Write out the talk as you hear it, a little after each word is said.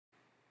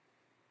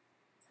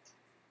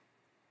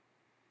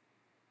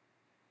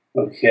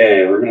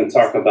Okay, we're going to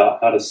talk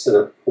about how to set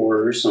up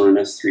CORS on an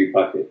S3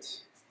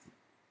 bucket.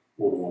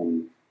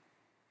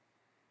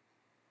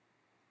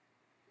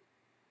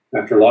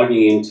 After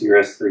logging into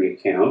your S3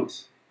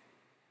 account,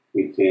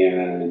 we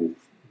can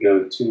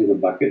go to the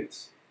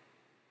bucket,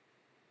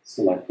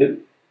 select it,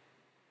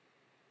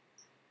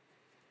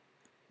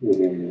 and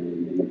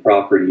in the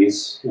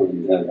properties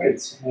on the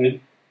right side,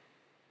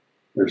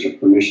 there's a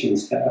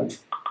permissions tab.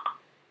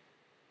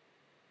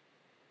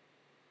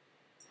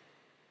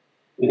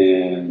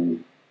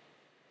 And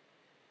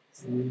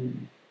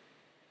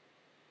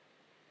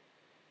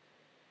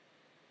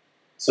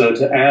so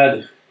to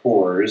add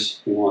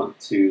CORS, we want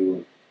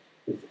to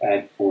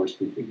add CORS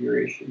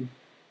configuration.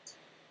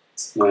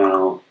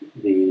 Now,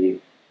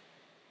 the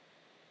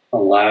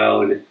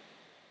allowed,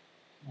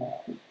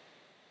 the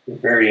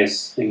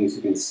various things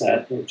you can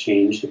set or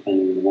change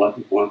depending on what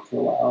you want to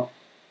allow,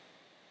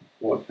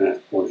 what kind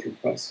of CORS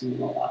requests you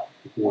want to allow.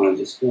 If you want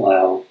to just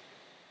allow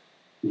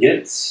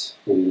gets,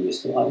 then you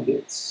just allow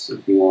gets.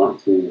 If you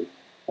want to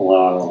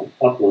allow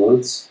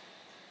uploads,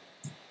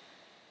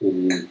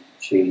 then you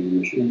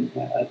change and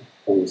add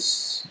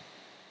posts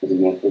as a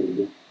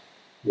method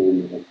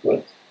in the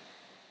put.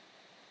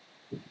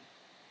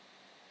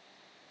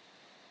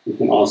 You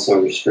can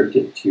also restrict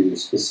it to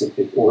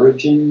specific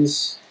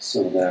origins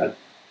so that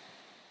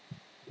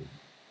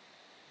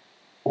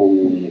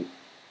only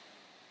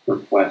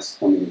requests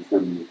coming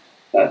from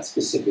that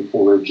specific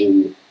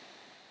origin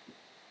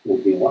will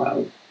be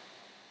allowed.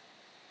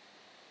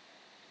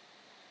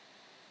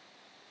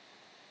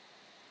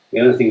 The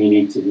other thing you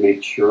need to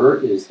make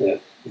sure is that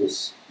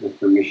the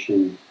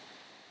permission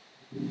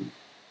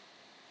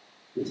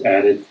is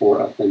added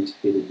for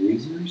authenticated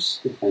users,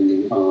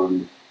 depending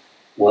on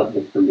what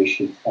the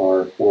permissions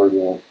are for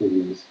the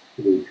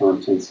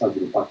contents of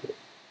the bucket.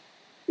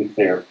 If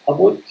they are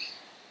public,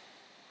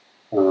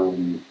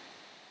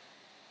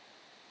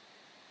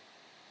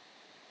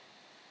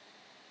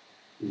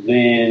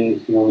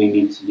 then you only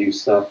need to do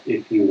stuff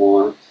if you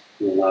want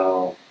to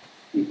allow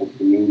people to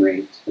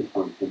enumerate the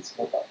contents of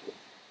a bucket.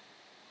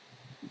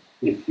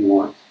 If you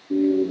want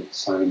to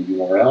assign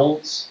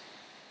URLs,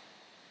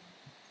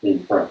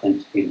 then for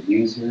authenticated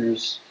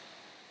users,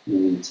 you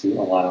need to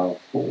allow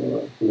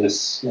for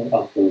lists of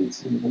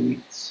uploads and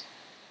deletes.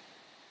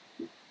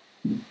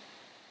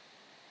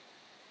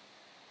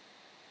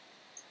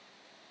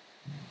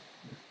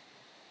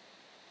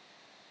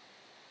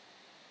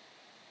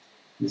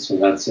 And so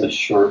that's a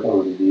short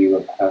overview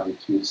of how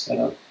to set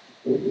up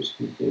those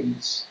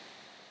configs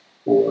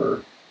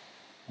for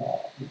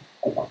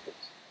a bucket.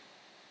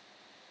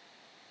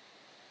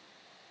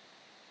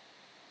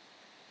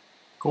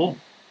 Cool.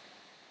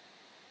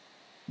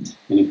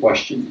 Any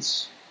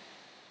questions?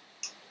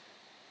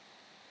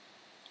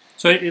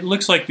 So it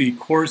looks like the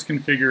CORS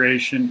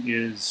configuration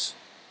is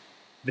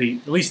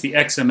at least the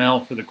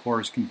XML for the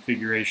CORS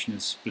configuration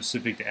is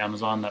specific to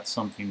Amazon. That's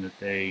something that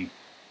they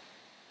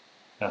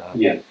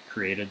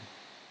created.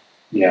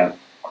 Yeah.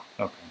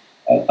 Okay.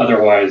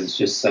 Otherwise, it's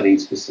just setting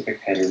specific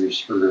headers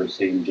for,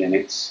 say,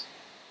 Nginx.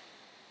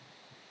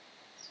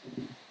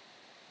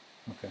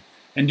 Okay.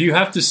 And do you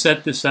have to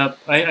set this up?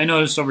 I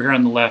noticed over here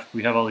on the left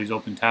we have all these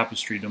Open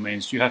Tapestry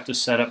domains. Do you have to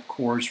set up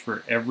CORS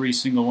for every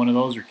single one of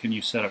those, or can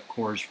you set up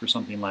CORS for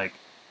something like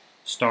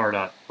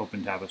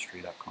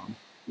star.opentapestry.com?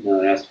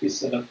 No, it has to be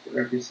set up for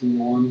every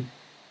single one.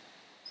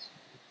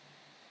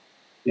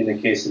 In the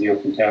case of the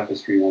Open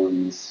Tapestry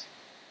ones,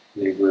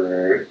 they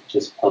were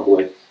just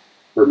public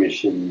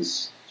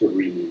permissions to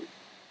read.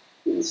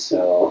 And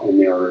so, and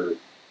they were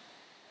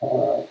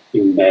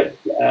embedded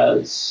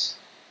as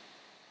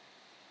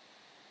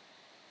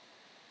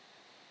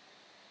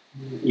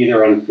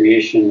either on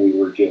creation, we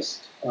were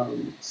just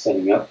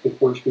setting up the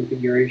CORS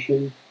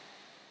configuration,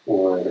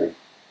 or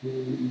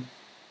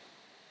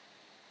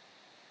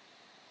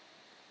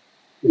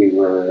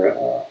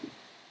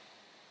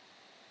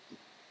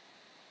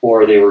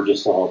or they were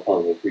just all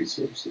public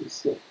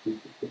resources that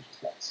people could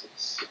just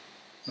access.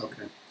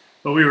 Okay.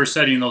 But we were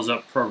setting those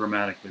up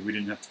programmatically. We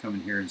didn't have to come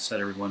in here and set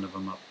every one of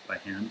them up by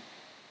hand.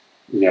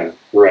 Yeah,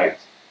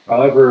 correct.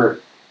 However,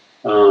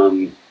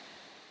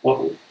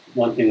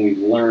 one thing we've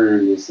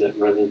learned is that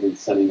rather than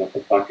setting up a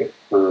bucket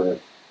per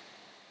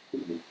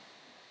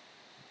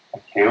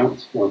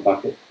account or a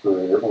bucket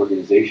per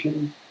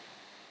organization,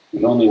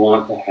 we only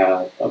want to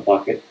have a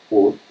bucket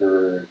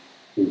per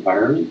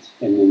environment,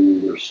 and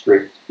then you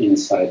restrict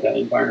inside that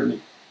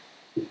environment,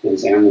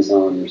 because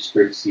Amazon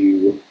restricts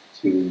you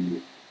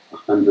to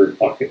 100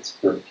 buckets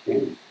per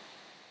account.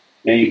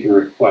 Now you can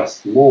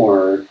request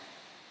more,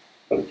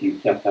 but if you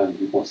kept having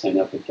people sign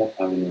up and kept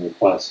having to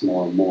request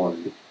more and more,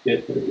 it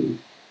get really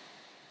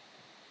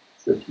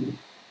tricky.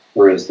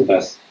 Whereas the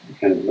best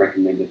kind of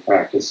recommended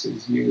practice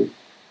is you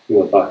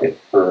do a bucket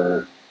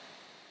per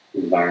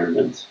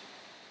environment.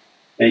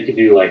 And you could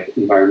do like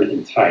environment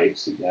and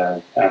types. You could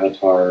have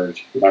avatars,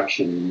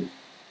 production,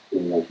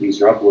 and like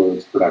user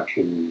uploads,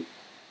 production,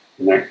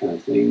 and that kind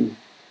of thing.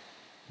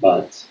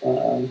 But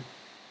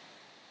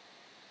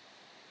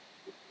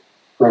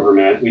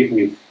programmatic,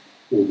 we've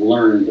we've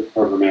learned that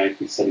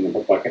programmatically setting up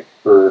a bucket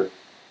per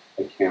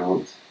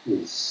account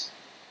is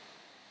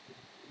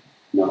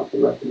not the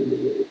recommended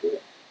way to do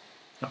it.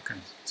 Okay,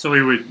 so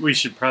we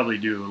should probably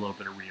do a little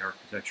bit of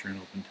re-architecture in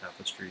Open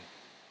Tapestry.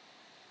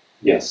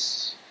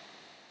 Yes,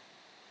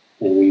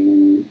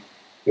 and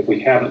if we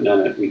haven't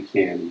done it, we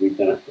can. We've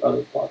done it for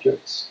other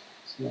projects.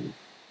 So.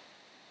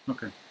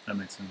 Okay, that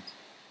makes sense.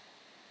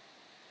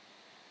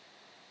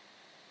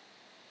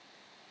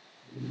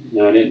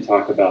 Now, I didn't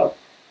talk about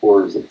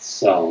CORS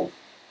itself,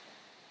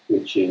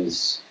 which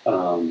is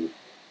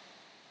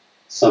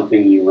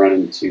something you run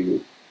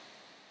into.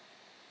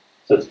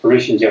 So it's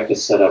permissions you have to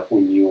set up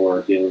when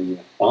you're dealing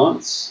with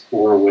fonts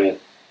or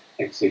with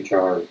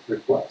XHR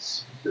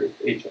requests, or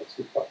HX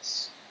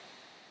requests.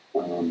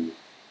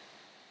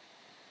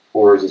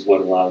 CORS is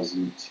what allows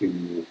you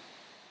to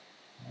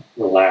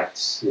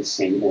relax the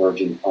same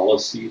origin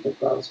policy that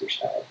browsers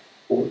have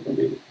for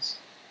domains.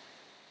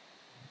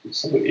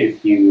 So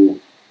if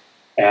you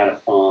add a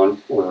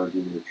font or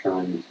you're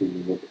trying to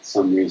look at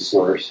some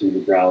resource and the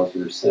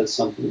browser says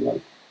something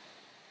like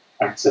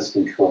access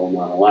control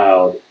not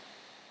allowed,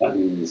 that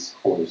means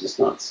CORS is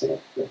not set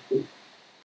up correctly.